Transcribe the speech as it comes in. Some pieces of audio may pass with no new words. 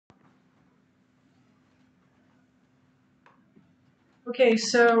Okay,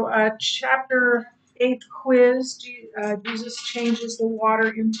 so chapter 8 quiz. Jesus changes the water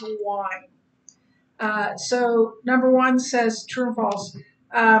into wine. So number 1 says true or false.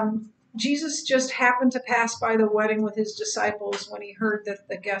 Jesus just happened to pass by the wedding with his disciples when he heard that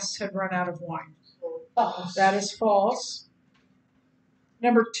the guests had run out of wine. False. That is false.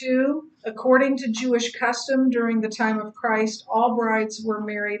 Number 2, according to Jewish custom during the time of Christ, all brides were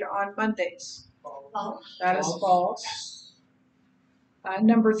married on Mondays. False. That is false.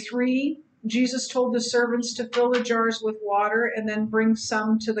 Number 3, Jesus told the servants to fill the jars with water and then bring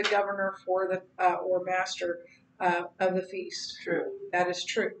some to the governor for the or master of the feast. True. That is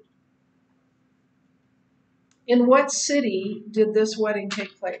true. In what city did this wedding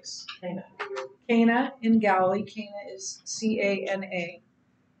take place? Cana. Cana in Galilee. Cana is Cana,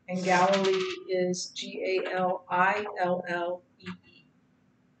 and Galilee is Galillee.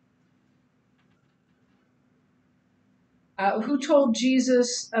 Who told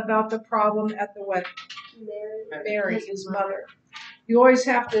Jesus about the problem at the wedding? Mary, his mother. You always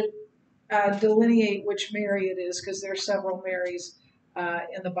have to delineate which Mary it is because there are several Marys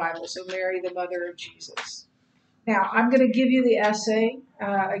in the Bible. So Mary, the mother of Jesus. Now, I'm going to give you the essay.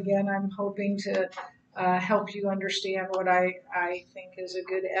 Again, I'm hoping to help you understand what I think is a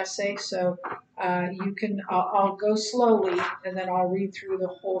good essay. So I'll go slowly and then I'll read through the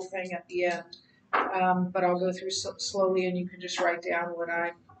whole thing at the end. But I'll go through slowly and you can just write down what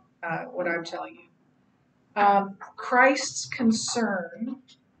I'm telling you. Christ's concern.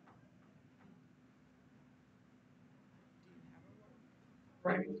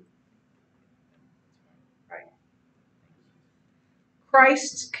 Right.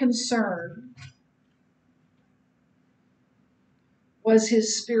 Christ's concern was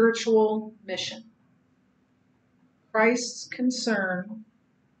his spiritual mission. Christ's concern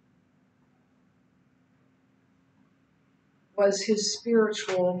was his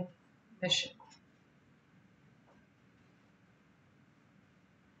spiritual mission.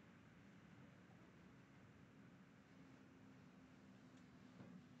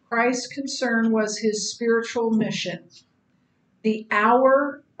 Christ's concern was his spiritual mission. The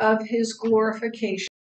hour of his glorification